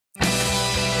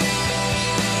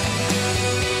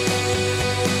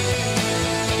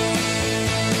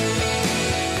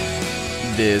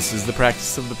This is the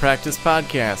Practice of the Practice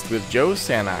podcast with Joe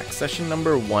Sanok, session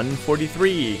number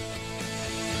 143.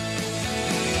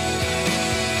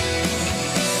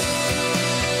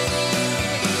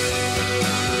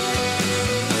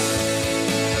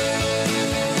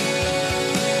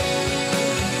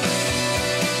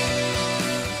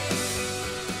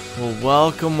 Well,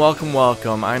 welcome.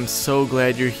 I'm so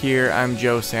glad you're here. I'm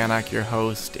Joe Sanok, your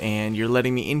host, and you're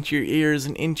letting me into your ears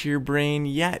and into your brain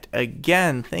yet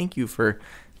again. Thank you for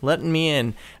letting me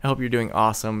in. I hope you're doing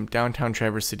awesome. Downtown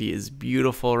Traverse City is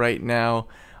beautiful right now.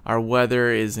 Our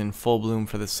weather is in full bloom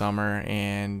for the summer,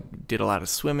 and did a lot of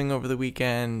swimming over the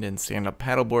weekend and stand-up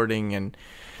paddleboarding, and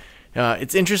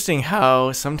it's interesting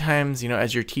how sometimes,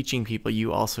 as you're teaching people,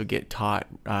 you also get taught.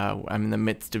 I'm in the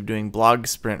midst of doing Blog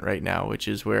Sprint right now, which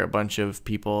is where a bunch of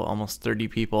people, almost 30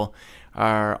 people,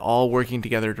 are all working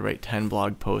together to write 10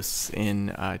 blog posts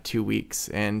in 2 weeks.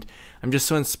 And I'm just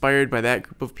so inspired by that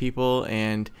group of people.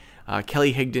 And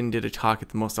Kelly Higdon did a talk at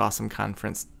the Most Awesome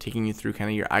Conference, taking you through kind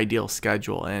of your ideal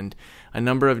schedule. And a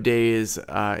number of days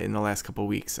in the last couple of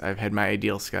weeks, I've had my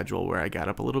ideal schedule where I got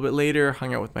up a little bit later,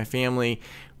 hung out with my family,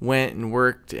 went and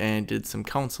worked and did some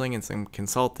counseling and some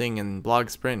consulting and Blog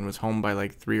Sprint, and was home by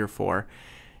like 3 or 4.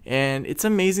 And it's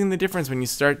amazing the difference when you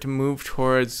start to move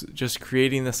towards just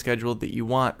creating the schedule that you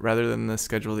want rather than the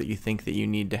schedule that you think that you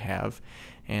need to have.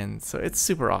 And so it's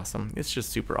super awesome. It's just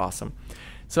super awesome.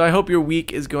 So I hope your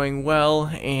week is going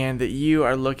well and that you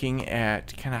are looking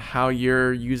at kind of how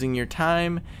you're using your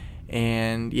time.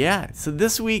 And yeah, so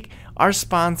this week our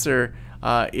sponsor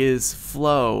is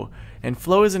Flow. And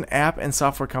Flow is an app and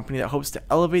software company that hopes to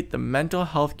elevate the mental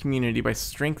health community by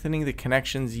strengthening the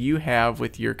connections you have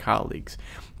with your colleagues.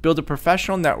 Build a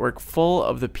professional network full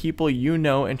of the people you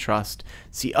know and trust.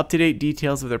 See up-to-date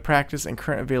details of their practice and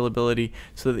current availability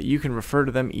so that you can refer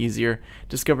to them easier.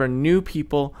 Discover new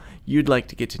people you'd like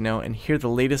to get to know and hear the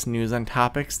latest news on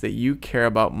topics that you care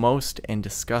about most and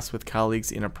discuss with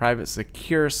colleagues in a private,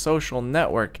 secure social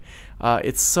network.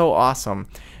 It's so awesome.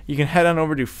 You can head on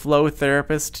over to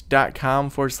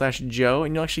flowtherapist.com/Joe,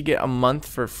 and you'll actually get a month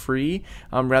for free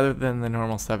rather than the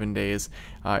normal 7 days.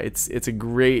 It's a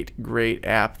great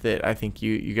app that I think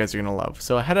you guys are going to love.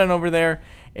 So head on over there,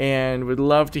 and would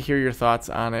love to hear your thoughts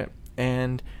on it.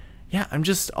 And yeah, I'm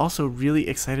just also really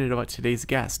excited about today's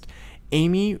guest,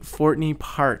 Amy Fortney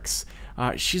Parks.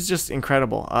 She's just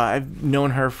incredible. I've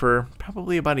known her for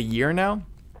probably about a year now.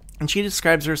 And she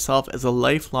describes herself as a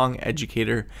lifelong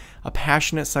educator, a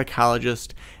passionate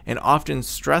psychologist, and often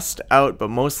stressed out but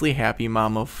mostly happy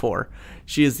mom of 4.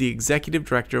 She is the executive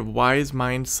director of Wise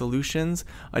Mind Solutions,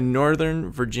 a Northern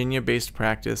Virginia-based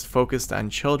practice focused on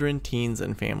children, teens,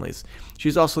 and families.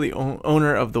 She's also the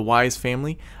owner of The Wise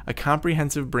Family, a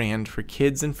comprehensive brand for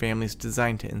kids and families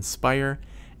designed to inspire,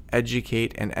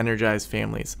 educate, and energize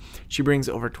families. She brings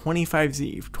over 25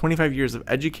 years of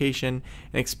education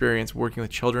and experience working with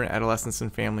children, adolescents,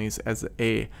 and families as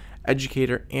a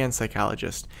educator and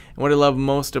psychologist. And what I love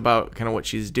most about kind of what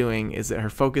she's doing is that her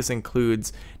focus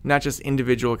includes not just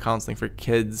individual counseling for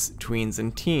kids, tweens,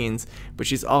 and teens, but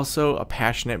she's also a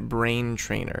passionate brain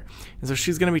trainer. And so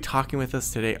she's going to be talking with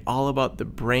us today all about the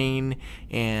brain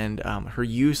and her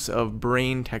use of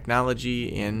brain technology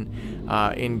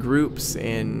in groups,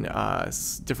 in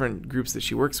different groups that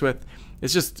she works with.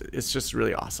 It's just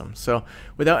really awesome. So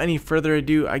without any further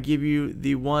ado, I give you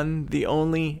the one, the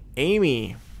only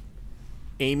Amy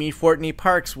Fortney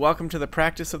Parks. Welcome to the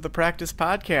Practice of the Practice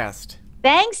podcast.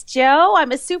 Thanks, Joe.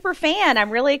 I'm a super fan.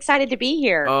 I'm really excited to be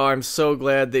here. Oh, I'm so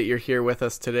glad that you're here with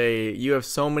us today. You have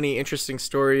so many interesting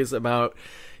stories about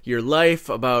your life,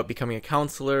 about becoming a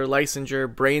counselor,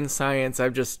 licensure, brain science.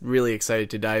 I'm just really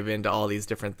excited to dive into all these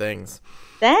different things.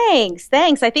 Thanks.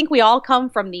 I think we all come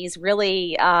from these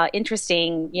really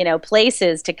interesting,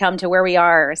 places to come to where we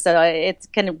are. So it's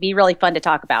going to be really fun to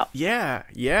talk about. Yeah.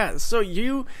 So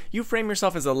you frame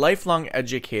yourself as a lifelong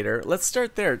educator. Let's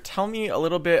start there. Tell me a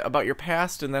little bit about your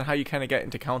past and then how you kind of got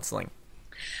into counseling.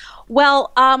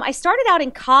 Well, I started out in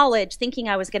college thinking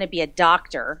I was going to be a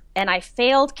doctor, and I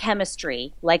failed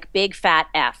chemistry, like big fat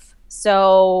F.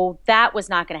 So that was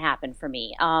not going to happen for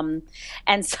me.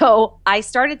 And so I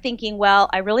started thinking, well,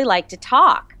 I really like to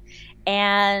talk.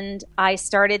 And I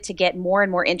started to get more and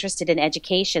more interested in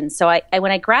education. So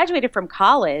when I graduated from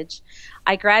college,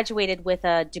 I graduated with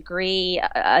a degree,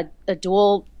 a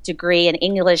dual degree in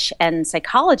English and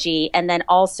psychology, and then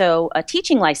also a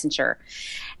teaching licensure.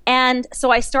 And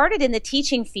so I started in the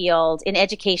teaching field in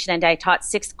education, and I taught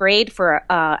 6th grade for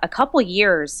a couple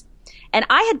years. And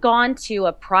I had gone to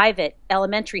a private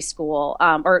elementary school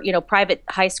or private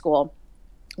high school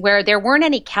where there weren't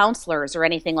any counselors or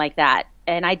anything like that.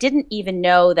 And I didn't even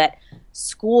know that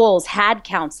schools had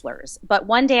counselors. But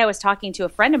one day I was talking to a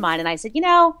friend of mine and I said, you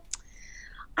know,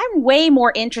 I'm way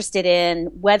more interested in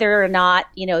whether or not,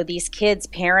 you know, these kids'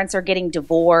 parents are getting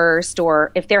divorced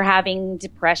or if they're having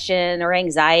depression or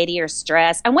anxiety or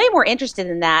stress. I'm way more interested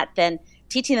in that than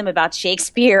teaching them about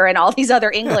Shakespeare and all these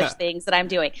other English things that I'm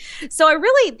doing. So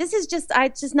I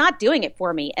just not doing it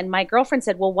for me. And my girlfriend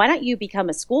said, well, why don't you become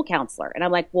a school counselor? And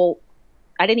I'm like, well,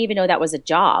 I didn't even know that was a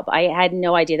job. I had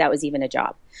no idea that was even a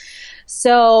job.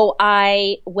 So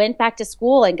I went back to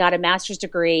school and got a master's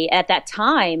degree. At that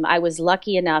time, I was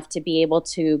lucky enough to be able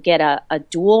to get a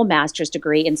dual master's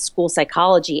degree in school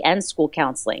psychology and school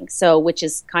counseling, so which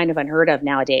is kind of unheard of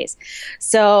nowadays.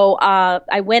 So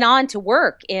I went on to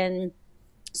work in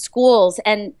schools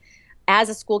and as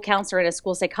a school counselor and a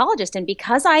school psychologist. And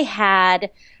because I had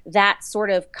that sort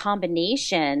of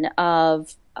combination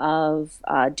of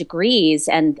degrees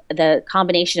and the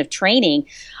combination of training,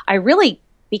 I really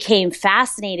became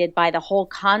fascinated by the whole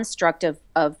construct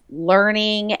of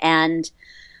learning and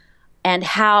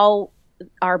how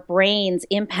our brains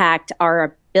impact our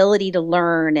ability to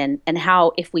learn and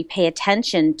how if we pay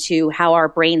attention to how our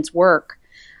brains work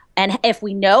and if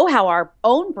we know how our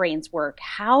own brains work,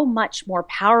 how much more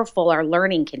powerful our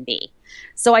learning can be.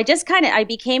 So I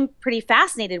became pretty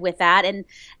fascinated with that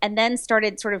and then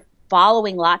started sort of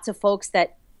following lots of folks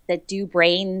that do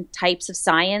brain types of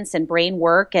science and brain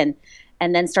work and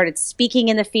then started speaking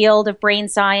in the field of brain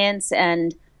science.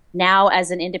 And now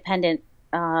as an independent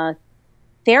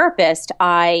therapist,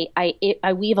 I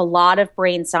weave a lot of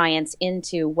brain science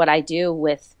into what I do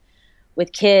with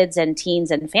kids and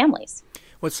teens and families.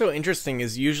 What's so interesting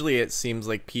is usually it seems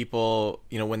like people,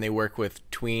 you know, when they work with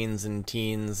tweens and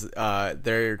teens,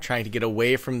 they're trying to get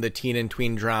away from the teen and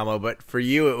tween drama. But for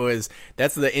you,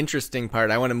 that's the interesting part.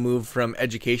 I want to move from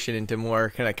education into more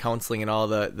kind of counseling and all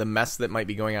the mess that might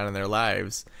be going on in their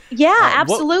lives. Yeah,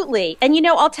 absolutely. And, you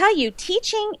know, I'll tell you,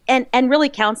 teaching and really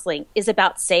counseling is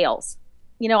about sales.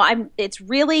 You know, it's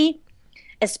really,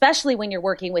 especially when you're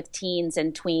working with teens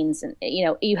and tweens, and you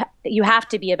know, you have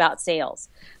to be about sales.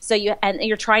 So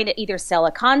you're trying to either sell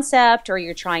a concept, or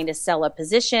you're trying to sell a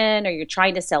position, or you're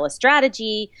trying to sell a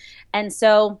strategy. And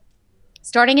so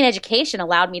starting in education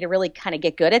allowed me to really kind of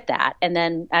get good at that. And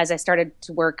then as I started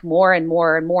to work more and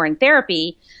more and more in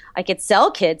therapy, I could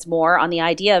sell kids more on the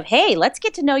idea of, hey, let's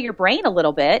get to know your brain a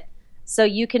little bit so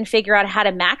you can figure out how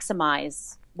to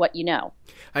maximize what you know.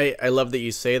 I love that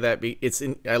you say that.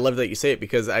 I love that you say it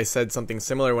because I said something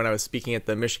similar when I was speaking at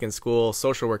the Michigan School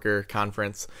Social Worker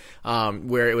Conference,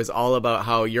 where it was all about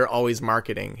how you're always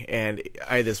marketing. And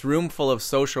I had this room full of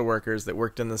social workers that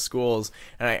worked in the schools,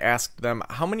 and I asked them,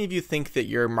 how many of you think that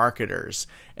you're marketers?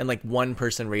 And like one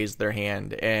person raised their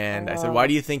hand, and I said, why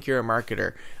do you think you're a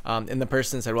marketer? And the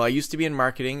person said, well, I used to be in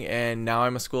marketing, and now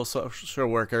I'm a school social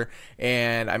worker,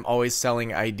 and I'm always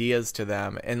selling ideas to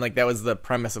them. And like that was the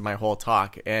premise of my whole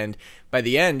talk. And by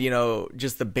the end, you know,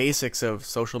 just the basics of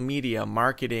social media,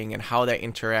 marketing, and how that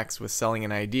interacts with selling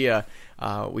an idea,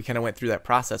 we kind of went through that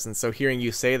process. And so hearing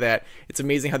you say that, it's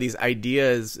amazing how these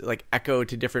ideas like echo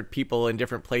to different people in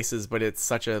different places, but it's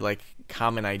such a like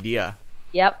common idea.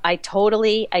 Yep, I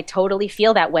totally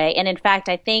feel that way. And in fact,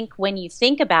 I think when you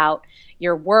think about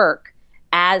your work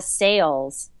as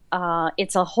sales,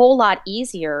 it's a whole lot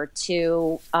easier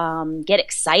to get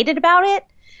excited about it.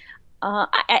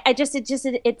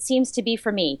 It seems to be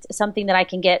for me something that I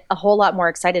can get a whole lot more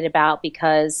excited about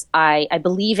because I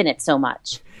believe in it so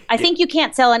much. I think you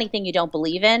can't sell anything you don't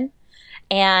believe in.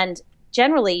 And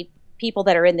generally, people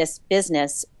that are in this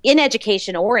business, in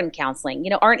education or in counseling, you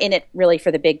know, aren't in it really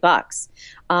for the big bucks,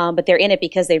 but they're in it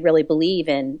because they really believe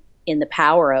in the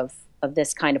power of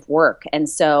this kind of work. And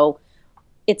so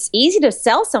it's easy to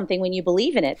sell something when you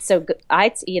believe in it. So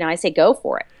I say go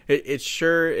for it. It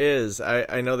sure is.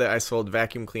 I know that I sold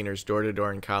vacuum cleaners door to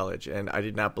door in college, and I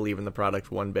did not believe in the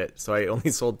product one bit. So I only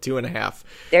sold 2.5.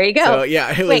 There you go. So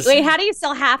yeah, wait, how do you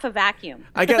sell half a vacuum?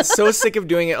 I got so sick of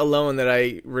doing it alone that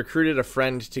I recruited a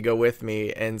friend to go with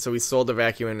me, and so we sold a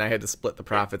vacuum, and I had to split the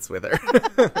profits with her.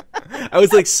 I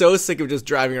was like so sick of just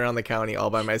driving around the county all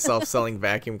by myself selling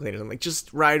vacuum cleaners. I'm like,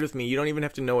 just ride with me. You don't even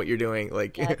have to know what you're doing.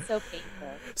 Like, yeah, it's so painful.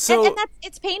 So and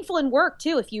it's painful in work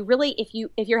too. If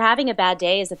you're having a bad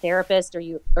day as a therapist,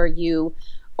 or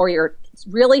you're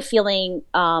really feeling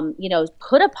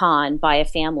put upon by a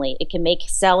family, it can make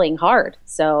selling hard.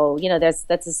 So that's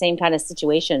the same kind of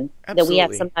situation that we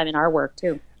have sometime in our work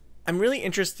too. I'm really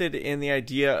interested in the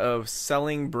idea of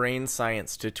selling brain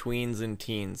science to tweens and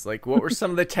teens. Like, what were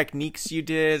some of the techniques you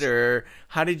did, or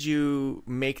how did you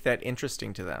make that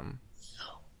interesting to them?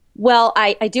 Well,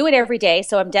 I do it every day,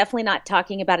 so I'm definitely not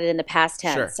talking about it in the past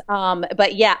tense. Sure.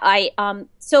 But yeah,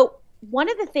 so one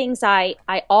of the things I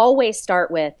always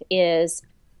start with is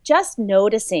just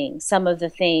noticing some of the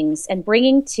things and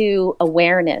bringing to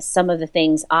awareness some of the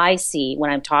things I see when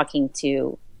I'm talking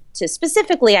to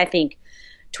specifically, I think,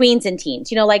 tweens and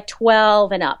teens, like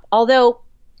 12 and up. Although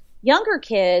younger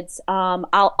kids,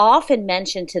 I'll often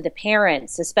mention to the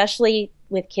parents, especially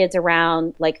with kids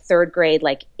around like third grade,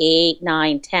 like 8,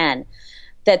 9, 10,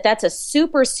 that that's a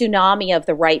super tsunami of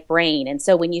the right brain. And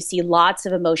so when you see lots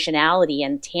of emotionality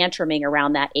and tantruming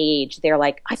around that age, they're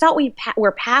like, I thought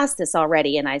we're past this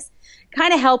already. And I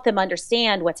kind of help them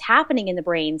understand what's happening in the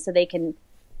brain so they can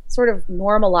sort of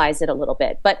normalize it a little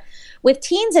bit. But with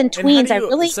teens and tweens,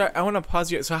 Sorry, I want to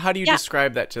pause you. So how do you Yeah.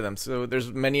 describe that to them? So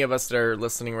there's many of us that are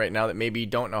listening right now that maybe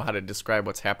don't know how to describe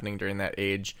what's happening during that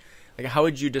age. Like, how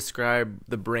would you describe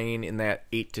the brain in that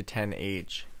 8 to 10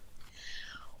 age?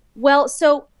 Well,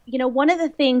 so, one of the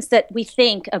things that we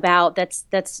think about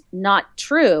that's not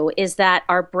true is that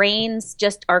our brains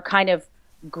just are kind of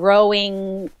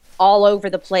growing all over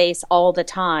the place all the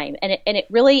time. And it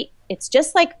really, it's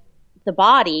just like the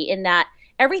body in that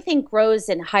everything grows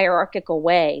in hierarchical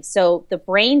way. So the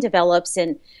brain develops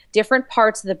and different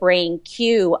parts of the brain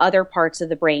cue other parts of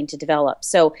the brain to develop.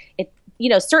 So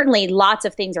certainly lots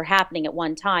of things are happening at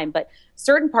one time, but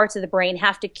certain parts of the brain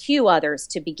have to cue others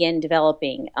to begin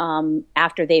developing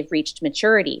after they've reached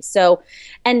maturity. So,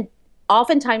 and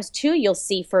oftentimes too, you'll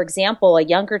see, for example, a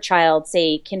younger child,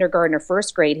 say kindergarten or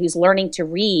first grade, who's learning to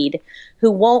read, who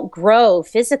won't grow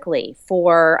physically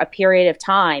for a period of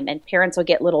time, and parents will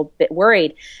get a little bit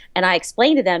worried. And I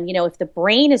explain to them, if the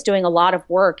brain is doing a lot of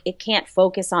work, it can't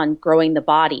focus on growing the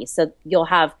body. So you'll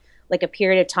have like a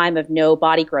period of time of no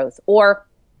body growth, or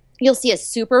you'll see a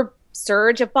super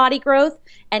surge of body growth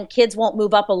and kids won't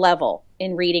move up a level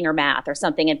in reading or math or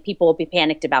something, and people will be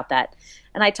panicked about that.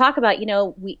 And I talk about,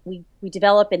 we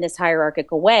develop in this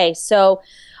hierarchical way. So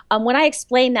when I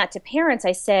explain that to parents,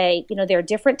 I say, there are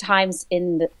different times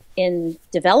in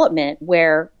development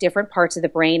where different parts of the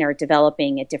brain are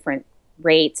developing at different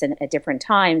rates and at different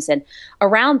times. And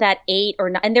around that 8 or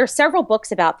 9, and there are several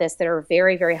books about this that are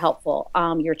very, very helpful.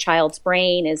 Your Child's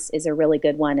Brain is a really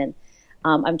good one. And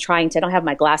I don't have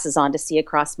my glasses on to see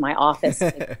across my office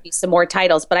some more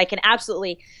titles, but I can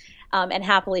absolutely and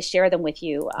happily share them with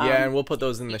you. Yeah, and we'll put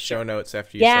those in the show notes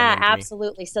after you send them to me.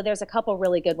 Absolutely. So there's a couple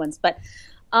really good ones. But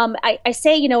I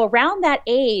say, around that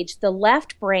age, the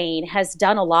left brain has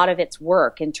done a lot of its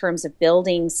work in terms of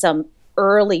building some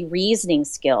early reasoning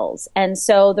skills. And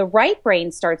so the right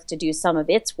brain starts to do some of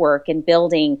its work in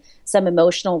building some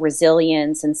emotional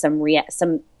resilience and some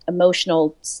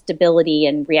emotional stability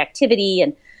and reactivity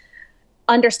and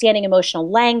understanding emotional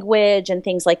language and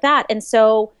things like that. And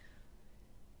so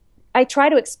I try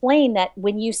to explain that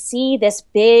when you see this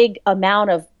big amount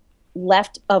of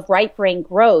right brain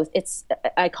growth,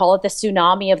 I call it the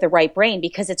tsunami of the right brain,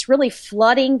 because it's really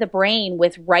flooding the brain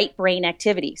with right brain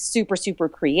activity, super, super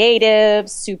creative,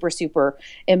 super, super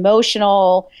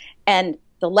emotional. And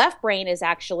the left brain is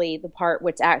actually the part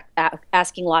which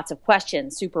asking lots of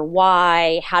questions, super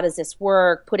why, how does this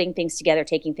work, putting things together,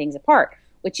 taking things apart,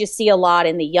 which you see a lot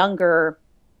in the younger,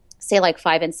 say like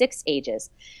 5 and 6 ages.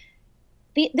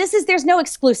 There's no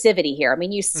exclusivity here. I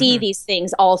mean, you see these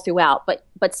things all throughout,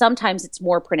 but sometimes it's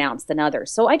more pronounced than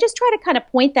others. So I just try to kind of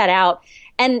point that out.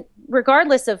 And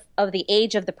regardless of the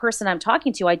age of the person I'm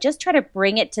talking to, I just try to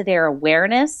bring it to their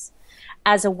awareness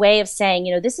as a way of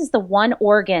saying, this is the one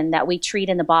organ that we treat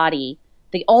in the body,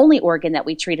 the only organ that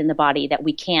we treat in the body that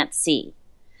we can't see.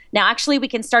 Now, actually, we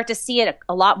can start to see it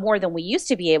a lot more than we used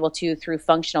to be able to through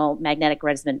functional magnetic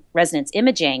resonance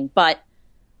imaging, but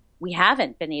we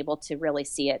haven't been able to really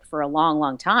see it for a long,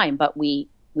 long time, but we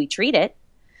treat it.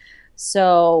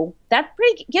 So that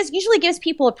usually gives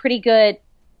people a pretty good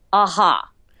aha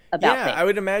about things. I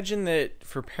would imagine that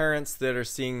for parents that are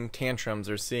seeing tantrums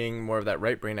or seeing more of that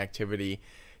right brain activity,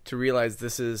 to realize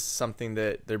this is something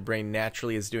that their brain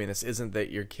naturally is doing. This isn't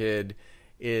that your kid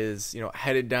is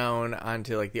headed down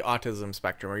onto like the autism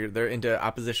spectrum, or they're into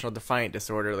oppositional defiant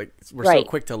disorder. Like, we're so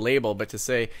quick to label, but to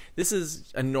say this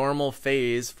is a normal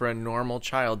phase for a normal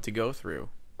child to go through.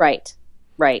 Right,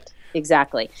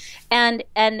 exactly. And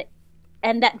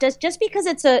that just because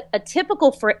it's a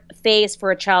typical phase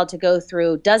for a child to go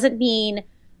through doesn't mean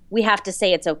we have to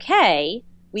say it's okay.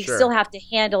 We still have to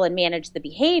handle and manage the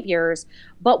behaviors,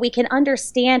 but we can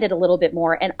understand it a little bit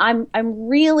more. And I'm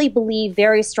really believe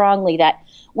very strongly that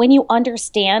when you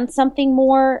understand something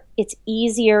more, it's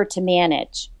easier to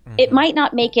manage. It might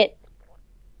not make it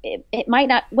might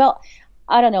not, well,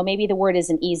 I don't know, maybe the word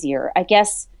isn't easier. I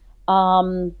guess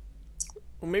well,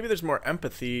 maybe there's more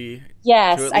empathy to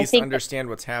at least understand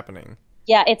what's happening.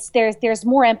 Yeah, it's there's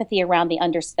more empathy around the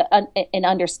in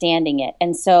understanding it,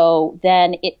 and so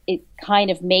then it kind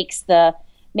of makes the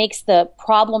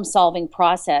problem solving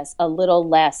process a little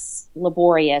less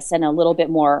laborious and a little bit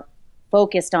more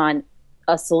focused on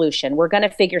a solution. We're going to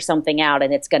figure something out,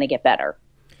 and it's going to get better.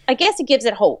 I guess it gives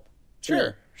it hope to me.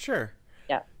 Sure.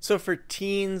 Yeah. So for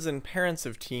teens and parents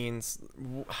of teens,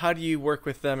 how do you work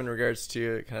with them in regards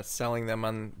to kind of selling them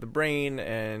on the brain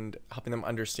and helping them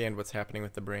understand what's happening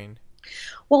with the brain?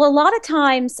 Well, a lot of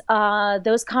times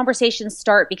those conversations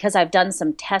start because I've done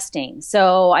some testing.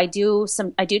 So I do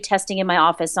testing in my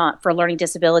office for learning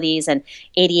disabilities and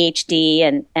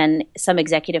ADHD and some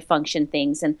executive function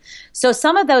things. And so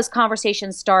some of those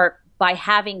conversations start by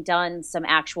having done some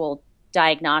actual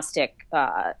diagnostic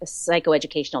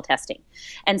psychoeducational testing.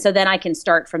 And so then I can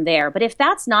start from there. But if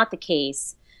that's not the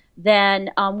case,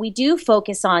 then we do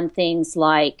focus on things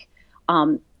like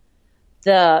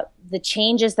the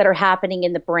changes that are happening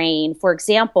in the brain. For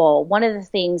example, one of the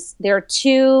things, there are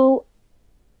two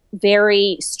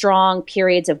very strong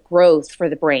periods of growth for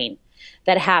the brain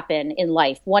that happen in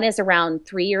life. One is around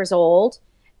 3 years old,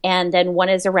 and then one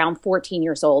is around 14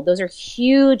 years old. Those are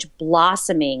huge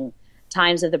blossoming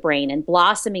times of the brain. And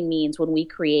blossoming means when we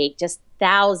create just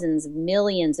thousands,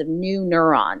 millions of new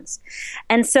neurons.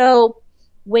 And so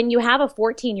when you have a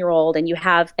 14-year-old and you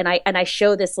have, and I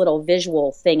show this little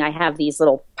visual thing, I have these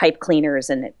little pipe cleaners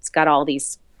and it's got all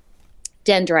these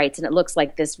dendrites and it looks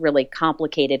like this really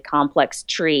complicated, complex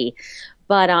tree.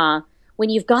 But when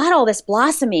you've got all this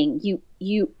blossoming,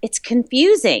 it's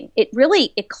confusing.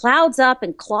 It clouds up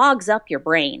and clogs up your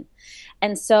brain.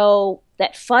 And so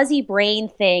that fuzzy brain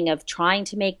thing of trying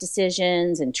to make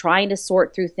decisions and trying to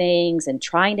sort through things and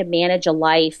trying to manage a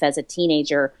life as a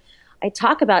teenager, I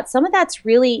talk about some of that's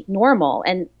really normal.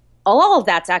 And all of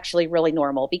that's actually really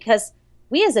normal because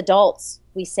we as adults,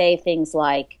 we say things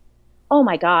like, oh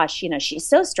my gosh, she's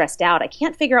so stressed out. I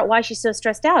can't figure out why she's so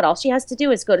stressed out. All she has to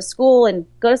do is go to school and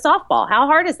go to softball. How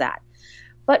hard is that?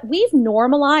 But we've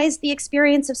normalized the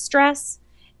experience of stress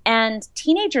and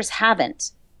teenagers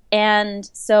haven't. And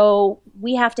so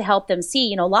we have to help them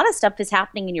see, a lot of stuff is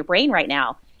happening in your brain right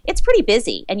now. It's pretty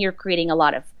busy and you're creating a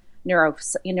lot of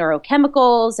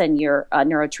neurochemicals and your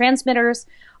neurotransmitters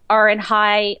are in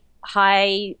high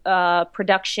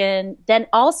production. Then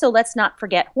also, let's not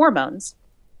forget hormones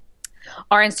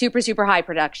are in super, super high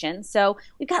production. So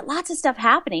we've got lots of stuff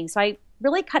happening. So I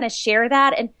really kind of share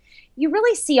that. And you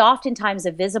really see oftentimes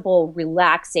a visible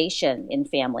relaxation in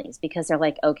families because they're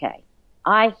like, okay,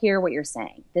 I hear what you're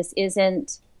saying. This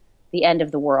isn't the end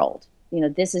of the world.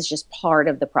 This is just part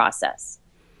of the process.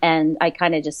 And I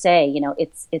kind of just say,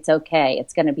 it's okay.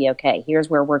 It's going to be okay. Here's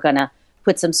where we're going to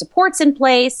put some supports in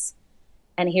place.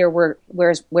 And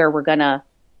where's where we're going to,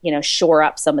 shore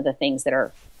up some of the things that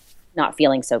are not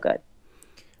feeling so good.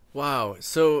 Wow.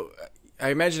 So I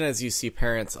imagine as you see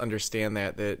parents understand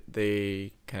that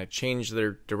they kind of change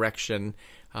their direction.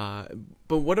 But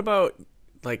what about,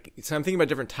 so I'm thinking about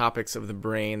different topics of the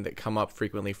brain that come up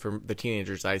frequently for the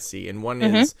teenagers I see. And one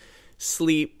is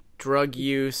sleep, drug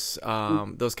use,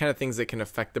 those kind of things that can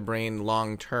affect the brain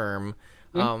long term.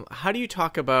 How do you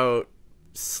talk about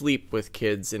sleep with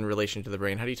kids in relation to the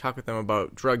brain? How do you talk with them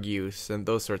about drug use and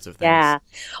those sorts of things? Yeah.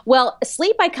 Well,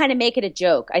 sleep, I kind of make it a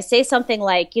joke. I say something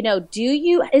like,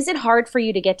 is it hard for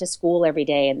you to get to school every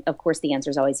day? And of course the answer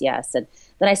is always yes. And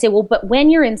then I say, well, but when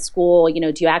you're in school,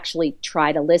 do you actually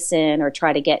try to listen or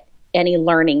try to get any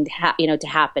learning to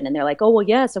happen? And they're like, oh, well,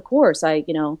 yes, of course. I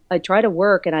try to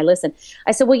work and I listen.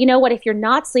 I said, well, you know what? If you're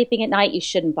not sleeping at night, you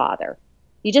shouldn't bother.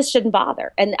 You just shouldn't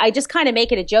bother. And I just kind of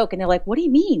make it a joke. And they're like, what do you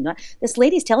mean? This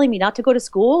lady's telling me not to go to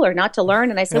school or not to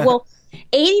learn. And I said, well,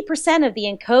 80% of the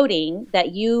encoding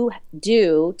that you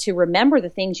do to remember the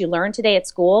things you learned today at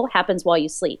school happens while you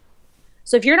sleep.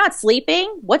 So if you're not sleeping,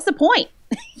 what's the point?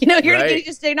 You're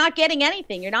not getting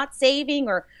anything. You're not saving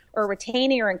or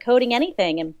retaining or encoding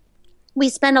anything. And we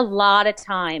spend a lot of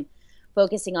time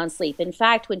focusing on sleep. In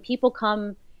fact, when people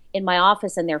come in my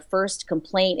office and their first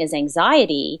complaint is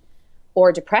anxiety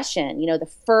or depression,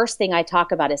 the first thing I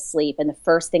talk about is sleep, and the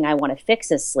first thing I want to fix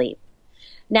is sleep.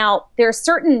 Now, there are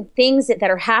certain things that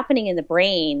are happening in the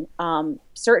brain,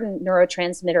 certain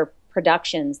neurotransmitter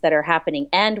productions that are happening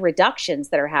and reductions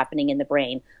that are happening in the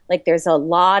brain. Like there's a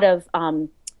lot of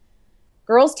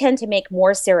girls tend to make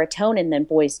more serotonin than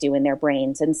boys do in their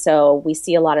brains. And so we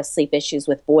see a lot of sleep issues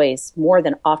with boys more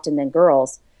than often than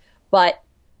girls. But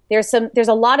there's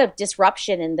a lot of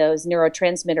disruption in those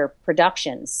neurotransmitter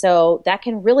productions. So that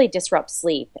can really disrupt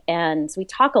sleep. And so we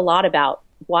talk a lot about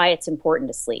why it's important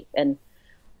to sleep and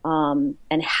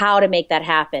how to make that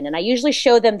happen. And I usually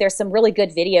show them, there's some really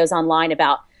good videos online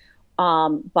about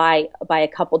by a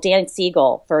couple, Dan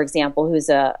Siegel, for example, who's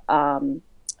a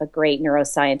great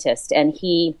neuroscientist, and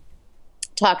he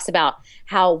talks about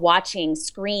how watching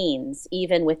screens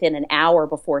even within an hour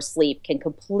before sleep can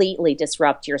completely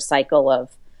disrupt your cycle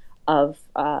of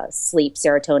sleep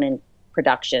serotonin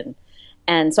production.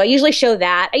 And so I usually show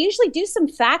that. I usually do some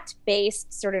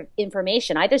fact-based sort of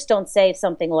information. I just don't say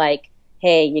something like,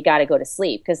 hey, you got to go to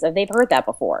sleep, because they've heard that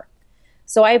before.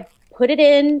 So I put it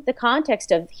in the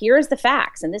context of, here's the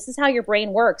facts, and this is how your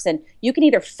brain works. And you can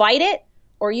either fight it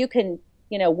or you can,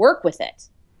 work with it.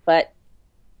 But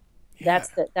that's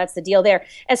the deal there.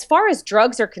 As far as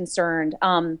drugs are concerned,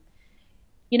 a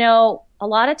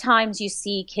lot of times you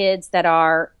see kids that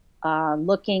are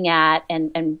looking at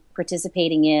and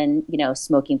participating in,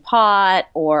 smoking pot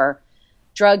or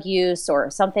drug use or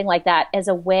something like that as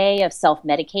a way of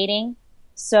self-medicating.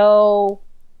 So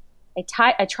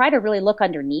I try to really look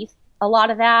underneath a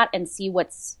lot of that and see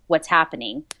what's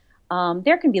happening.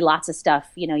 There can be lots of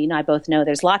stuff, I both know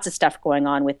there's lots of stuff going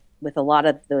on with a lot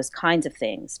of those kinds of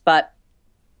things, but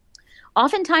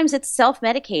oftentimes it's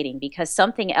self-medicating because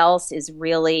something else is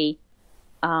really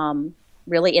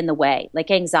in the way,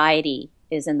 like anxiety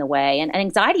is in the way. And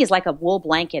anxiety is like a wool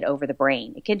blanket over the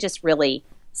brain. It can just really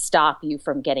stop you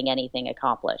from getting anything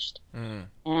accomplished.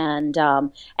 And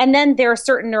then there are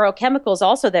certain neurochemicals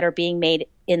also that are being made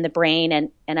in the brain.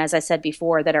 And as I said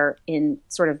before, that are in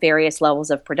sort of various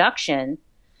levels of production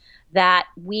that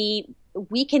we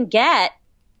can get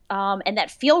and that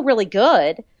feel really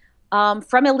good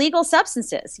from illegal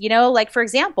substances, like, for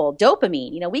example,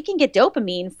 dopamine. We can get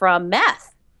dopamine from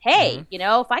meth. Hey,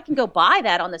 if I can go buy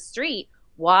that on the street,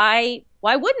 why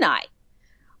wouldn't I?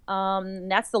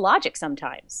 That's the logic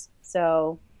sometimes.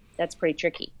 So that's pretty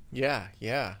tricky.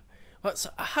 Yeah. Well, so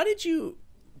how did you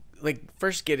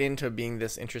first get into being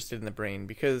this interested in the brain?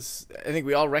 Because I think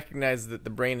we all recognize that the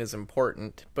brain is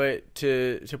important, but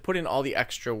to put in all the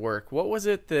extra work, what was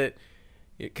it that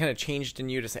it kind of changed in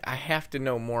you to say, I have to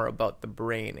know more about the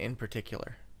brain in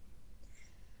particular?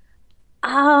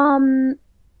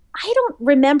 I don't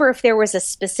remember if there was a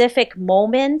specific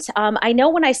moment. I know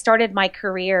when I started my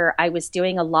career, I was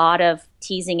doing a lot of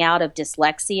teasing out of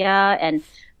dyslexia and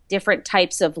different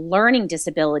types of learning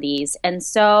disabilities. And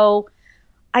so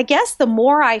I guess the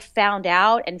more I found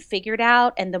out and figured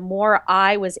out, and the more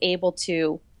I was able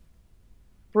to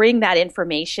bring that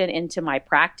information into my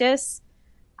practice,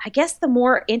 I guess the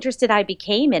more interested I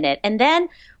became in it. And then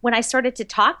when I started to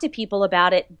talk to people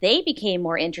about it, they became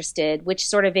more interested, which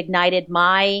sort of ignited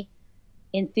my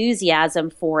enthusiasm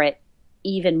for it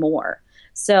even more.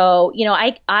 So,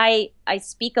 I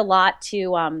speak a lot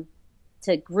to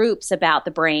groups about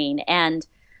the brain, and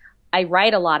I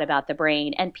write a lot about the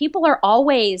brain, and people are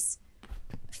always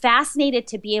fascinated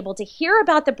to be able to hear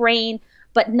about the brain,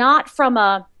 but not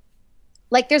from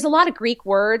there's a lot of Greek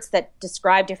words that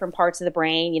describe different parts of the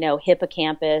brain,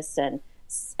 hippocampus and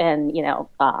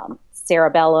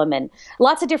cerebellum, and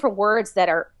lots of different words that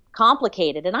are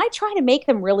complicated. And I try to make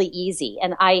them really easy.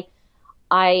 And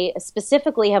I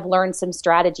specifically have learned some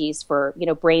strategies for,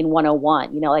 Brain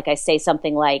 101. Like I say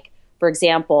something like, for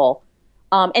example,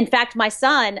 in fact, my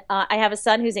son, I have a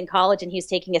son who's in college and he's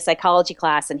taking a psychology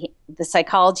class, and the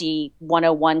psychology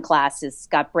 101 class has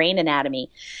got brain anatomy,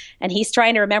 and he's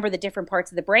trying to remember the different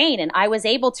parts of the brain. And I was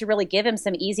able to really give him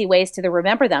some easy ways to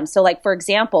remember them. So like, for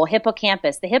example,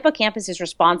 hippocampus, the hippocampus is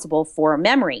responsible for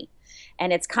memory.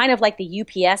 And it's kind of like the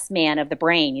UPS man of the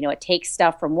brain. It takes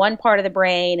stuff from one part of the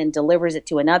brain and delivers it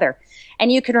to another.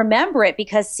 And you can remember it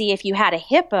because, see, if you had a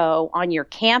hippo on your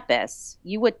campus,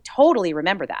 you would totally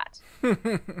remember that.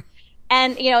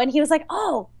 And he was like,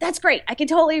 "Oh, that's great. I can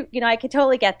totally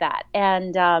get that."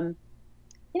 And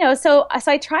so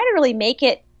I try to really make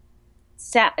it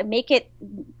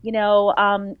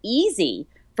easy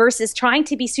versus trying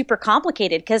to be super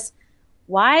complicated, because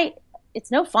why? It's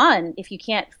no fun if you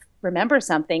can't remember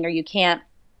something or you can't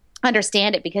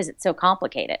understand it because it's so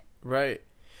complicated. Right.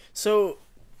 So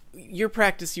your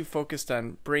practice, you focused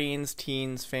on brains,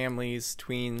 teens, families,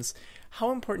 tweens.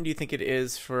 How important do you think it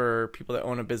is for people that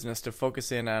own a business to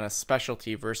focus in on a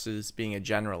specialty versus being a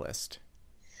generalist?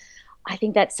 I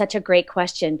think that's such a great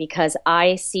question, because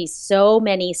I see so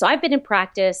many. So I've been in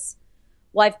practice.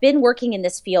 Well, I've been working in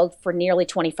this field for nearly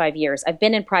 25 years. I've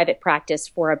been in private practice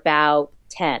for about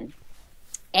 10.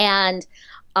 And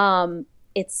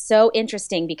it's so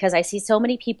interesting because I see so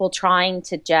many people trying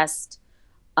to just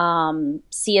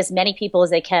see as many people as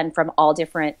they can from all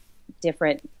different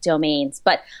domains.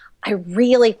 But I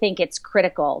really think it's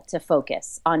critical to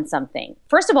focus on something.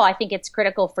 First of all, I think it's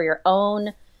critical for your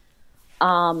own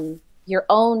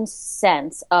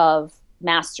sense of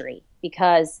mastery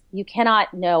because you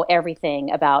cannot know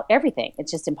everything about everything.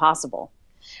 It's just impossible.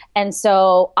 And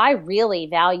so I really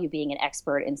value being an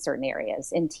expert in certain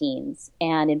areas, in teens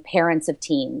and in parents of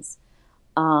teens,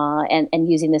 and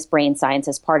using this brain science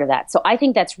as part of that. So I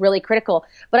think that's really critical.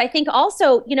 But I think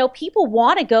also, people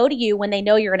want to go to you when they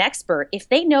know you're an expert. If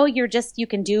they know you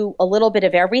can do a little bit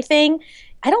of everything,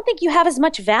 I don't think you have as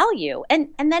much value. And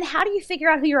then how do you figure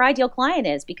out who your ideal client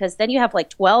is? Because then you have like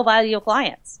 12 ideal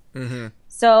clients. Mm-hmm.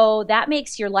 So that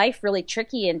makes your life really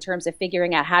tricky in terms of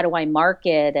figuring out how do I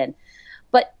market.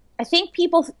 But I think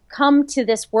people come to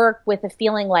this work with a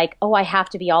feeling like, oh, I have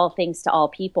to be all things to all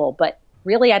people. But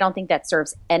really, I don't think that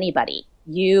serves anybody,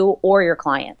 you or your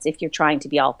clients, if you're trying to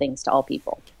be all things to all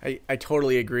people. I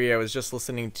totally agree. I was just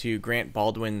listening to Grant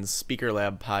Baldwin's Speaker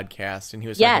Lab podcast, and he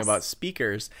was talking about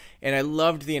speakers. And I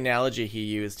loved the analogy he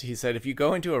used. He said, if you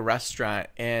go into a restaurant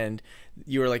and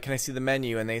you were like, can I see the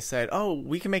menu? And they said, oh,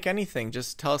 we can make anything.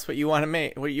 Just tell us what you want to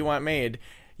make, what you want made.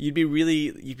 You'd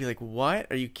be like, what?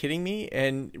 Are you kidding me?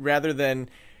 And rather than,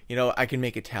 I can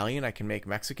make Italian, I can make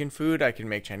Mexican food, I can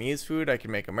make Chinese food, I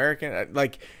can make American.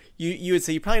 Like you would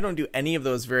say you probably don't do any of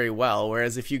those very well.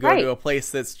 Whereas if you go to a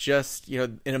place that's just,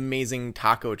 an amazing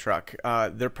taco truck,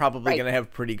 they're probably going to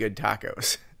have pretty good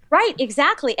tacos. Right,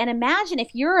 exactly. And imagine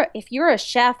if you're a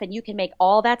chef and you can make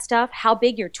all that stuff, how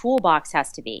big your toolbox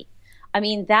has to be. I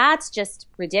mean, that's just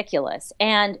ridiculous.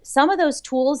 And some of those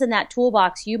tools in that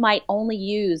toolbox you might only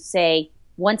use, say,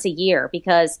 once a year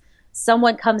because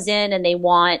someone comes in and they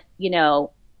want,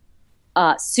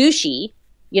 sushi,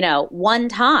 one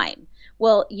time.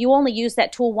 Well, you only use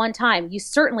that tool one time. You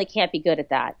certainly can't be good at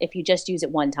that if you just use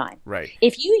it one time. Right.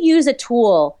 If you use a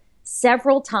tool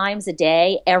several times a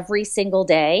day, every single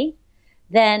day,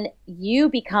 then you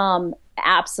become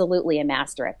absolutely a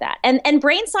master at that. And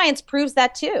brain science proves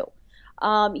that too.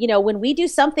 When we do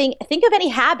something, think of any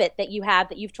habit that you have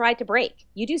that you've tried to break.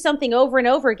 You do something over and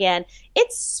over again,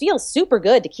 it feels super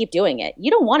good to keep doing it. You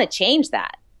don't want to change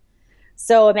that.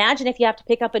 So imagine if you have to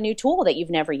pick up a new tool that you've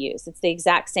never used. It's the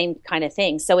exact same kind of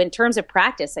thing. So in terms of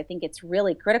practice, I think it's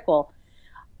really critical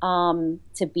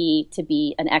to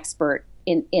be an expert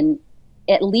in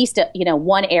at least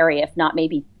one area, if not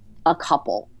maybe a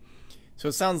couple. So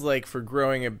it sounds like for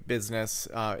growing a business,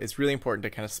 it's really important to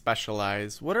kind of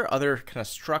specialize. What are other kind of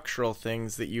structural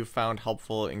things that you found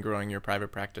helpful in growing your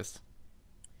private practice?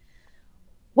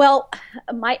 Well,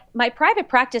 my private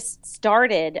practice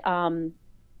started,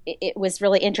 it was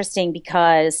really interesting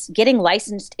because getting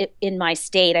licensed in my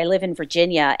state, I live in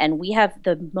Virginia, and we have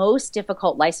the most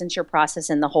difficult licensure process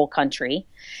in the whole country.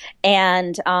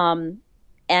 And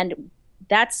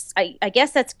I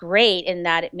guess that's great in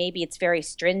that maybe it's very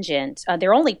stringent. There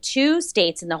are only 2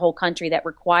 states in the whole country that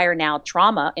require now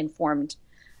trauma-informed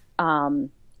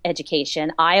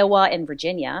education, Iowa and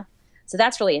Virginia. So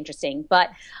that's really interesting.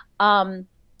 But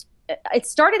it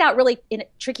started out really in a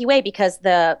tricky way because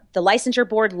the licensure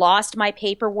board lost my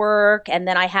paperwork, and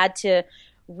then I had to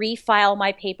refile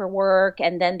my paperwork,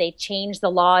 and then they changed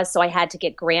the laws, so I had to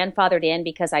get grandfathered in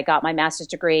because I got my master's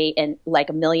degree in like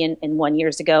 1,000,001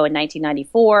 years ago in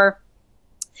 1994.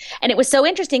 And it was so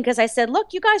interesting because I said,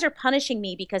 look, you guys are punishing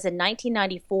me because in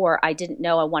 1994 I didn't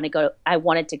know I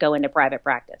wanted to go into private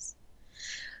practice.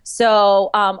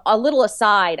 So a little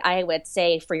aside, I would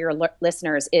say for your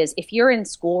listeners is if you're in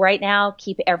school right now,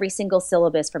 keep every single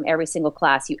syllabus from every single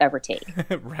class you ever take.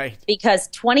 Right. Because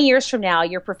 20 years from now,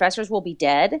 your professors will be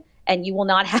dead and you will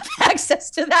not have access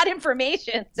to that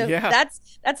information. So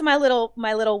that's my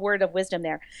little word of wisdom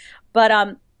there. But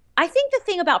I think the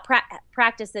thing about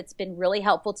practice that's been really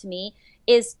helpful to me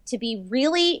is to be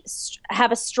really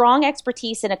have a strong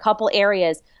expertise in a couple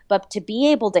areas, but to be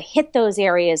able to hit those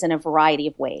areas in a variety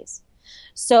of ways.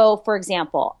 So, for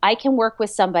example, I can work with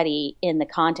somebody in the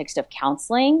context of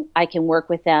counseling. I can work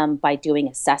with them by doing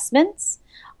assessments.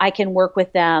 I can work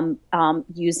with them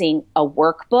using a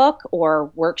workbook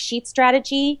or worksheet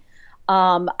strategy.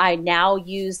 I now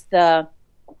use the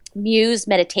Muse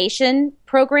meditation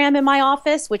program in my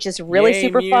office, which is really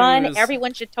super Muse. fun.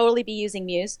 Everyone should totally be using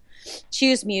Muse.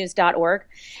 ChooseMuse.org.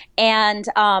 And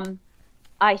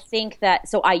I think that,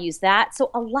 so I use that.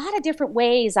 So a lot of different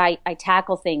ways I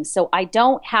tackle things. So I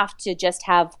don't have to just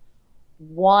have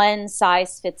one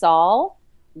size fits all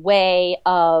way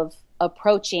of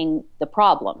approaching the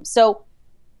problem. So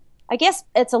I guess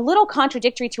it's a little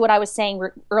contradictory to what I was saying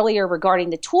earlier regarding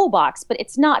the toolbox, but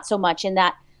it's not so much in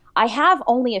that I have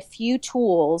only a few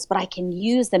tools, but I can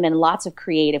use them in lots of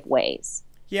creative ways.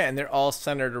 Yeah, and they're all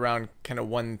centered around kind of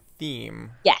one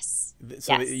theme. Yes.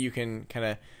 So that you can kind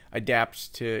of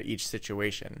adapt to each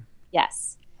situation.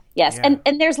 Yes. Yes, Yeah.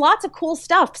 and there's lots of cool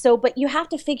stuff. So, but you have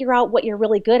to figure out what you're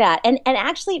really good at, and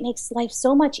actually, it makes life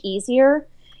so much easier.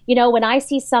 When I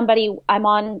see somebody, I'm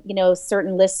on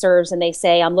certain listservs, and they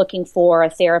say I'm looking for a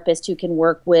therapist who can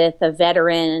work with a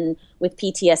veteran with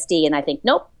PTSD, and I think,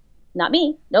 nope, not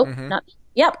me. Nope, Mm-hmm. not me.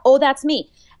 Yep, oh, that's me,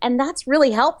 and that's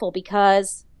really helpful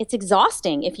because it's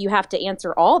exhausting if you have to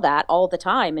answer all that all the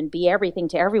time and be everything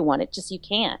to everyone. It just you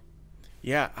can't.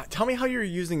 Yeah. Tell me how you're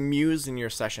using Muse in your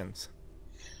sessions.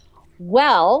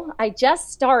 Well, I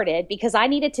just started because I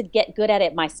needed to get good at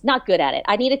it. Not good at it.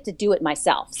 I needed to do it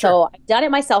myself. Sure. So I've done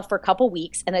it myself for a couple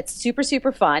weeks, and it's super,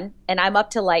 super fun. And I'm up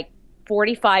to like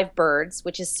 45 birds,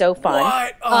 which is so fun.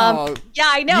 What? Oh, yeah,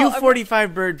 I know. you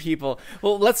 45 bird people.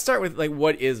 Well, let's start with like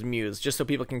what is Muse, just so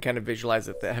people can kind of visualize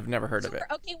it that have never heard of it.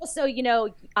 Okay, well, so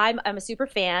I'm a super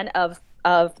fan of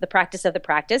the practice of the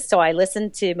practice. So I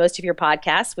listen to most of your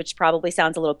podcasts, which probably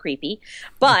sounds a little creepy,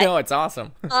 but No, it's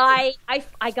awesome. I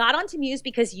got onto Muse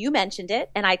because you mentioned it,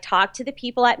 and I talked to the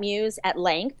people at Muse at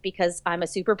length because I'm a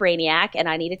super brainiac and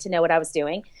I needed to know what I was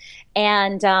doing,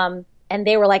 and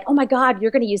they were like, "Oh my God,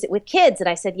 you're going to use it with kids," and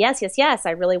I said, "Yes, yes, yes,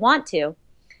 I really want to."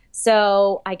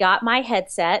 So I got my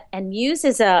headset, and Muse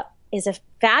is a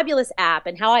fabulous app,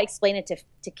 and how I explain it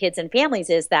to kids and families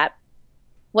is that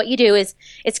what you do is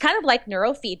it's kind of like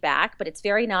neurofeedback, but it's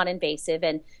very non-invasive.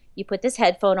 And you put this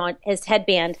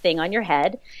headband thing on your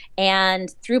head, and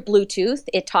through Bluetooth,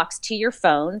 it talks to your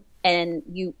phone, and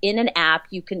in an app,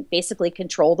 you can basically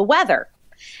control the weather.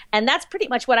 And that's pretty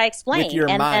much what I explained. With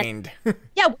your mind.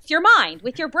 Yeah, with your mind,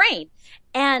 with your brain.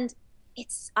 And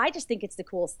I just think it's the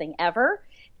coolest thing ever.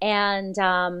 And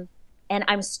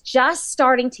I'm just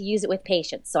starting to use it with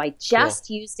patients. So I just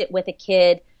used it with a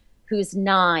kid who's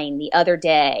 9 the other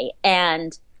day,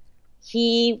 and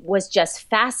he was just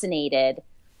fascinated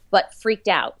but freaked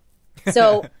out.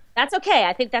 So that's okay.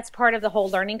 I think that's part of the whole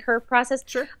learning curve process.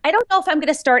 Sure. I don't know if I'm going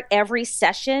to start every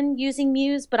session using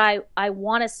Muse, but I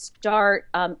want to start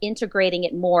integrating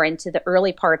it more into the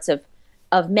early parts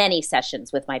of many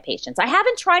sessions with my patients. I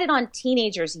haven't tried it on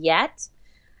teenagers yet,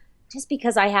 just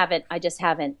because I just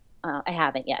haven't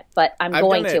yet, but I've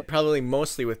going done to. It probably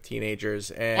mostly with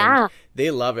teenagers, and Yeah.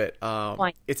 they love it.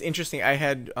 Why? It's interesting. I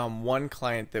had one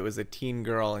client that was a teen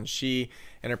girl, and she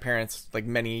and her parents, like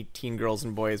many teen girls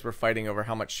and boys, were fighting over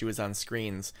how much she was on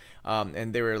screens.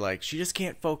 And they were like, she just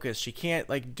can't focus. She can't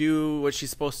like do what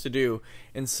she's supposed to do.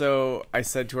 And so I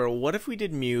said to her, well, what if we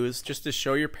did Muse just to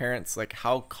show your parents like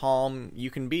how calm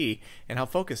you can be and how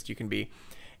focused you can be?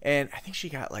 And I think she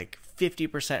got like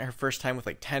 50% her first time with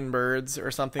like 10 birds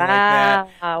or something like that.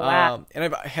 Wow. And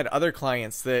I've had other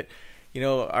clients that,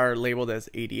 are labeled as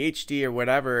ADHD or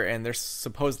whatever, and they're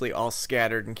supposedly all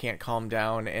scattered and can't calm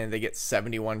down, and they get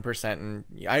 71%. And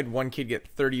I had one kid get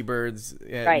 30 birds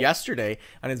yesterday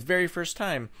on his very first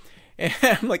time. And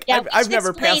I'm like, Yeah, I've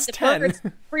never passed 10. Birds,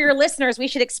 for your listeners, we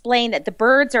should explain that the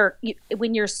birds are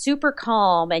when you're super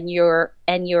calm and you're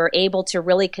able to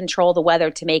really control the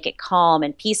weather to make it calm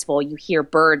and peaceful, you hear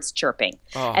birds chirping.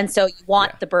 Oh, and so you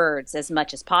want the birds as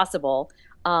much as possible.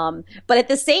 But at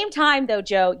the same time, though,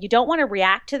 Joe, you don't want to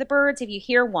react to the birds if you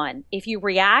hear one. If you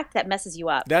react, that messes you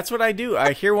up. That's what I do.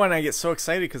 I hear one, I get so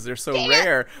excited because they're so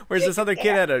rare. Whereas this other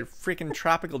kid had a freaking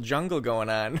tropical jungle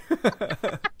going on.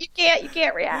 You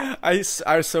can't react. I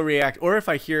so react. Or if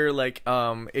I hear like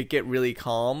it get really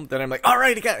calm, then I'm like, all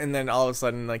right, again, and then all of a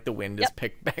sudden like the wind is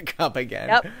picked back up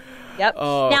again. Yep.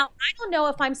 Oh. Now, I don't know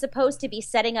if I'm supposed to be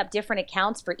setting up different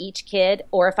accounts for each kid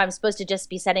or if I'm supposed to just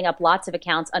be setting up lots of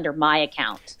accounts under my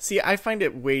account. See, I find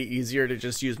it way easier to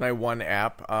just use my one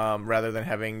app rather than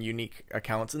having unique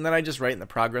accounts. And then I just write in the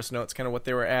progress notes kind of what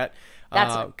they were at.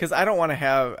 Because I don't want to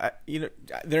have,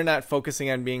 they're not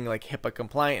focusing on being like HIPAA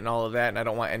compliant and all of that. And I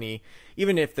don't want any,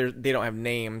 even if they don't have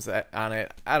names on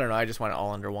it, I don't know. I just want it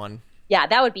all under one. Yeah,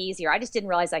 that would be easier. I just didn't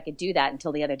realize I could do that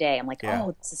until the other day. I'm like,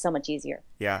 oh, this is so much easier.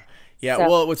 Yeah. So.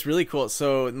 Well, what's really cool.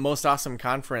 So Most Awesome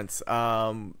Conference,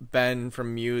 Ben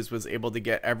from Muse was able to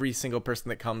get every single person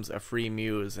that comes a free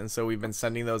Muse. And so we've been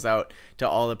sending those out to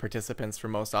all the participants for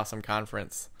Most Awesome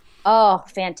Conference. Oh,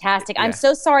 fantastic. Yeah. I'm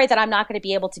so sorry that I'm not going to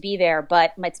be able to be there,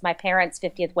 but it's my parents'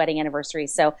 50th wedding anniversary.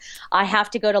 So I have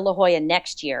to go to La Jolla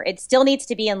next year. It still needs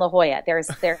to be in La Jolla.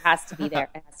 There has to be there.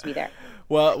 It has to be there.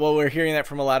 Well, we're hearing that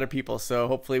from a lot of people, so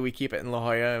hopefully we keep it in La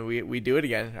Jolla and we do it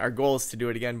again. Our goal is to do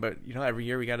it again, but every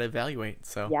year we got to evaluate.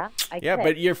 So yeah, I get it.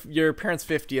 But your parents'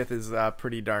 50th is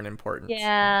pretty darn important.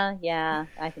 Yeah,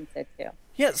 I think so too.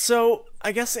 Yeah, so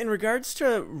I guess in regards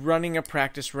to running a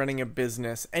practice, running a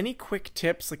business, any quick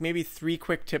tips, like maybe three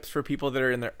quick tips for people that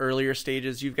are in the earlier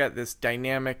stages? You've got this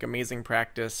dynamic, amazing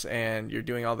practice and you're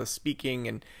doing all this speaking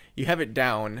and you have it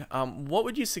down. What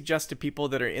would you suggest to people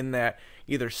that are in that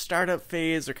either startup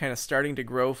phase or kind of starting to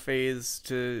grow phase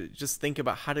to just think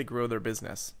about how to grow their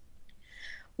business?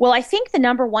 Well, I think the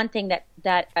number one thing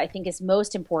that I think is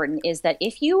most important is that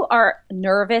if you are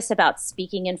nervous about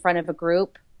speaking in front of a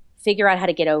group, figure out how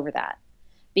to get over that.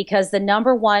 Because the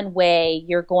number one way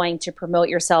you're going to promote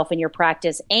yourself in your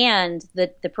practice and the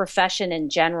profession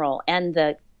in general and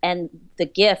the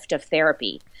gift of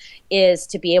therapy is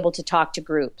to be able to talk to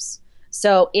groups.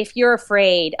 So if you're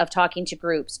afraid of talking to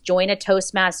groups, join a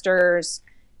Toastmasters,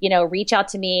 reach out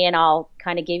to me and I'll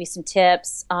kind of give you some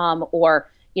tips, or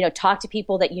talk to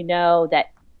people that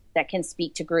that can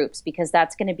speak to groups, because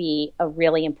that's going to be a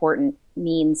really important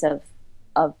means of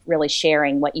really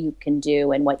sharing what you can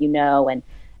do and what you know,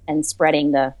 and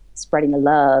spreading the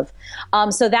love.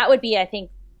 So that would be, I think,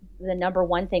 the number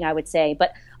one thing I would say.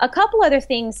 But a couple other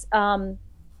things that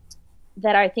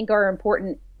I think are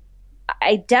important.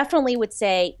 I definitely would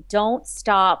say don't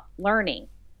stop learning.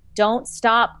 Don't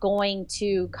stop going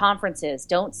to conferences.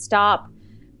 Don't stop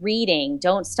reading.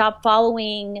 Don't stop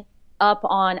following up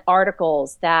on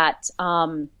articles that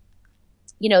that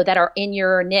are in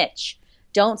your niche.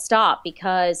 Don't stop,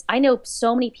 because I know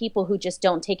so many people who just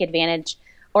don't take advantage,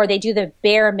 or they do the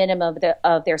bare minimum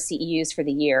of their CEUs for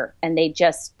the year, and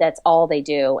that's all they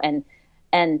do, and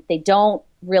they don't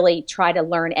really try to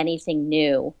learn anything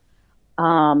new.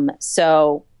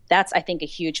 So that's, I think, a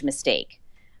huge mistake.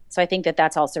 So I think that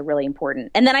that's also really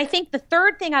important. And then I think the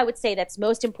third thing I would say that's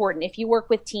most important if you work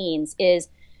with teens is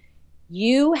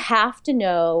you have to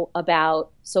know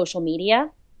about social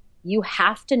media. You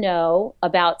have to know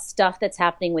about stuff that's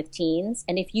happening with teens.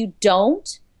 And if you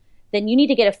don't, then you need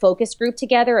to get a focus group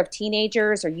together of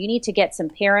teenagers, or you need to get some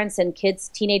parents and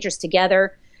teenagers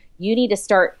together. You need to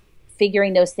start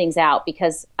figuring those things out,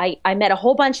 because I met a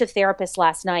whole bunch of therapists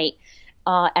last night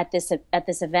at this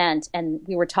event, and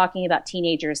we were talking about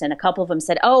teenagers, and a couple of them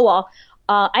said, "Oh, well,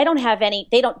 I don't have any.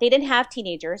 They didn't have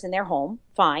teenagers in their home.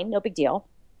 Fine, no big deal."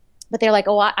 But they're like,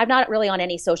 "Oh, I'm not really on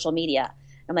any social media."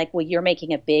 I'm like, "Well, you're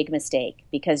making a big mistake,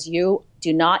 because you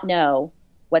do not know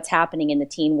what's happening in the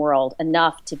teen world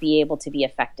enough to be able to be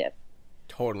effective."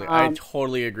 Totally, I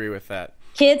totally agree with that.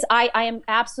 Kids, I am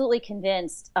absolutely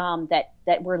convinced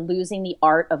that we're losing the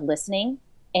art of listening.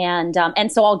 And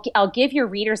so I'll give your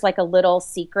readers like a little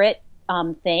secret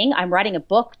thing. I'm writing a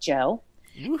book, Joe.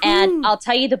 Woo-hoo. And I'll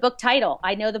tell you the book title.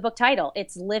 I know the book title.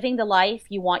 It's Living the Life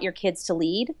You Want Your Kids to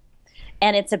Lead.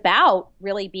 And it's about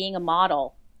really being a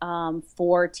model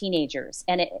for teenagers.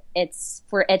 And it's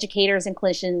for educators and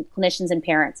clinicians and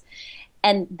parents.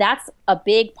 And that's a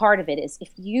big part of it, is if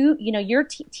your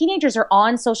teenagers are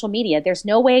on social media, there's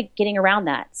no way getting around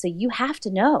that. So you have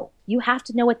to know. You have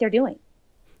to know what they're doing.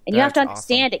 And you have to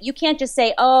understand it. You can't just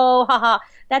say, "Oh, haha,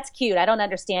 that's cute. I don't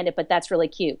understand it, but that's really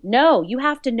cute." No, you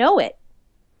have to know it.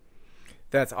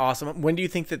 That's awesome. When do you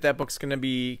think that book's going to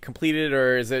be completed,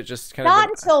 or is it just kind Not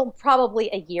until probably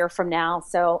a year from now.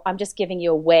 So I'm just giving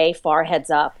you a way far heads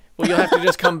up. Well, you'll have to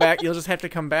just come back. You'll just have to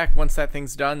come back once that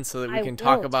thing's done, so that we can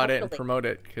talk about it and promote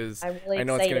it, because I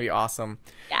know it's going to be awesome.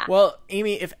 Yeah. Well,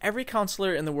 Amy, if every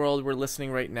counselor in the world were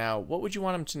listening right now, what would you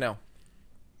want them to know?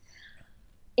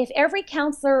 If every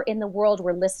counselor in the world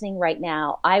were listening right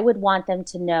now, I would want them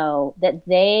to know that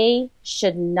they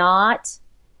should not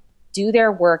do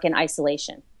their work in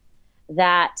isolation,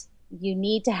 that you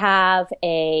need to have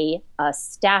a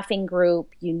staffing group,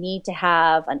 you need to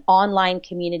have an online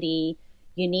community,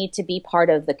 you need to be part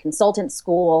of the consultant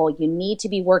school, you need to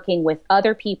be working with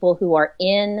other people who are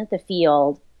in the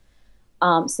field,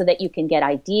 so that you can get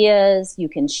ideas, you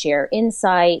can share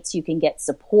insights, you can get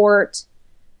support.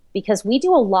 Because we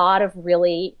do a lot of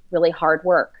really, really hard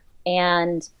work,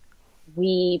 and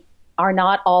we are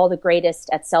not all the greatest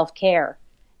at self-care.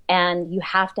 And you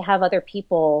have to have other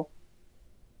people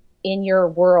in your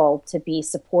world to be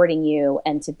supporting you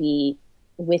and to be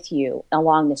with you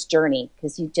along this journey,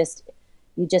 because you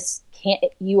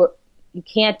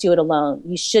can't do it alone.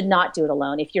 You should not do it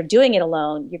alone. If you're doing it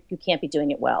alone, you can't be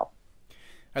doing it well.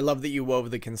 I love that you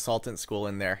wove the consultant school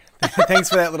in there. Thanks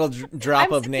for that little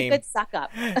drop of name. I'm such a good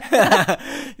suck up.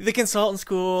 The consultant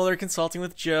school, or consulting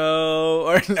with Joe,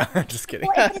 or no, I'm just kidding.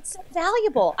 Well, but it's so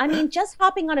valuable. I mean, just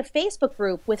hopping on a Facebook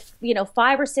group with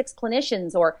 5 or 6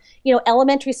 clinicians, or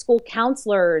elementary school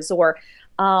counselors, or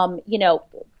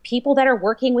people that are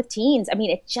working with teens. I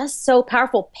mean, it's just so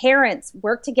powerful. Parents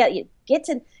work together. You get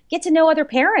to know other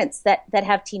parents that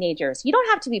have teenagers. You don't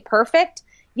have to be perfect.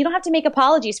 you don't have to make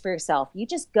apologies for yourself. You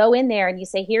just go in there and you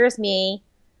say, here's me.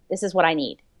 This is what I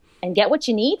need. And get what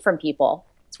you need from people.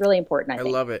 It's really important, I think.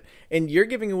 I love it. And you're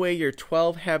giving away your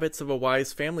 12 Habits of a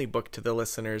Wise Family book to the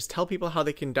listeners. Tell people how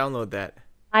they can download that.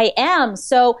 I am.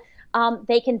 So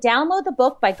they can download the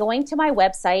book by going to my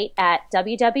website at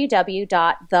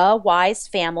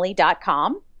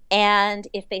www.thewisefamily.com. And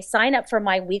if they sign up for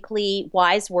my weekly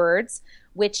Wise Words,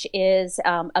 which is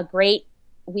a great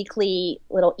weekly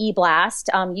little e-blast,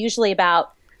 usually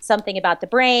about something about the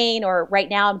brain, or right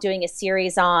now I'm doing a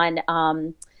series on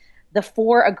the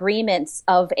 4 agreements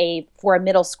for a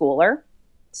middle schooler.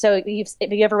 So have you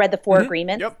ever read the 4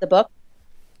 agreements, the book?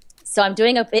 So I'm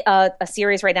doing a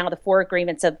series right now, the 4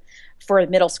 agreements for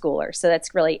middle schoolers. So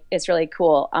it's really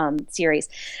cool series.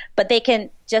 But they can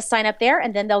just sign up there,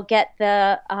 and then they'll get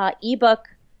the ebook,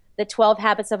 The 12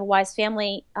 Habits of a Wise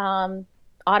Family,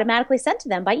 automatically sent to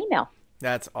them by email.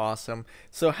 That's awesome.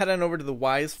 So head on over to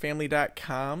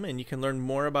thewisefamily.com and you can learn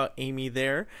more about Amy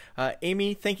there.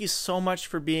 Amy, thank you so much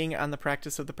for being on the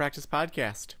Practice of the Practice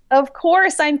podcast. Of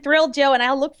course. I'm thrilled, Joe, and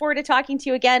I'll look forward to talking to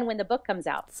you again when the book comes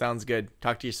out. Sounds good.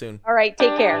 Talk to you soon. All right.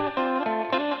 Take care.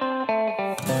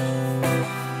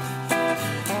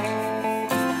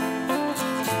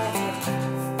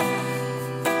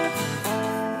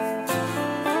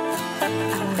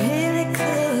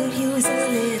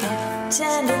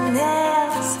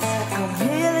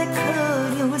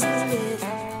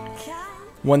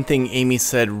 One thing Amy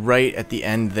said right at the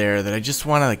end there that I just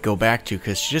want to go back to,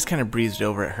 because she just kind of breezed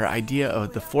over it, her idea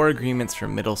of the 4 agreements for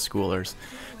middle schoolers.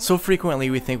 So frequently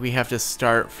we think we have to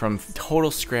start from total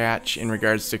scratch in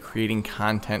regards to creating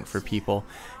content for people.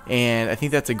 And I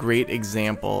think that's a great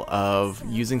example of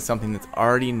using something that's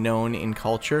already known in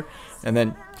culture and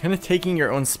then kind of taking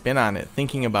your own spin on it,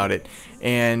 thinking about it,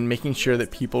 and making sure that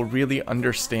people really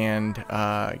understand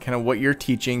kind of what you're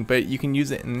teaching, but you can use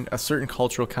it in a certain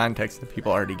cultural context that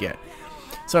people already get.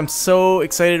 So I'm so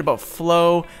excited about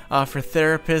Flow for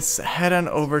therapists. Head on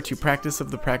over to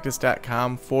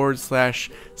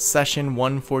practiceofthepractice.com/session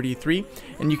 143,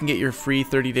 and you can get your free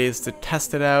 30 days to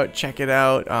test it out, check it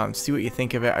out, see what you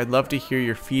think of it. I'd love to hear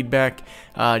your feedback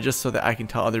just so that I can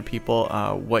tell other people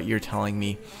what you're telling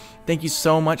me. Thank you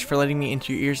so much for letting me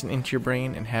into your ears and into your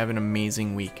brain, and have an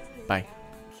amazing week. Bye.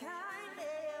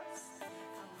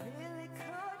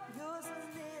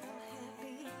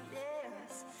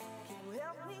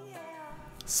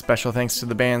 Special thanks to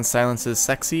the band Silence is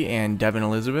Sexy and Devin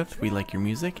Elizabeth. We like your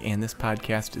music, and this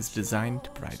podcast is designed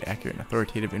to provide accurate and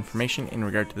authoritative information in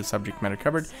regard to the subject matter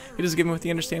covered. It is given with the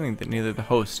understanding that neither the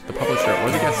host, the publisher,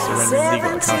 or the guests are rendering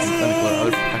legal, accounting, clinical, or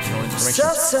other professional information.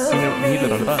 You don't need a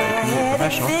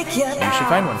professional, you should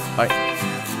find one. Bye.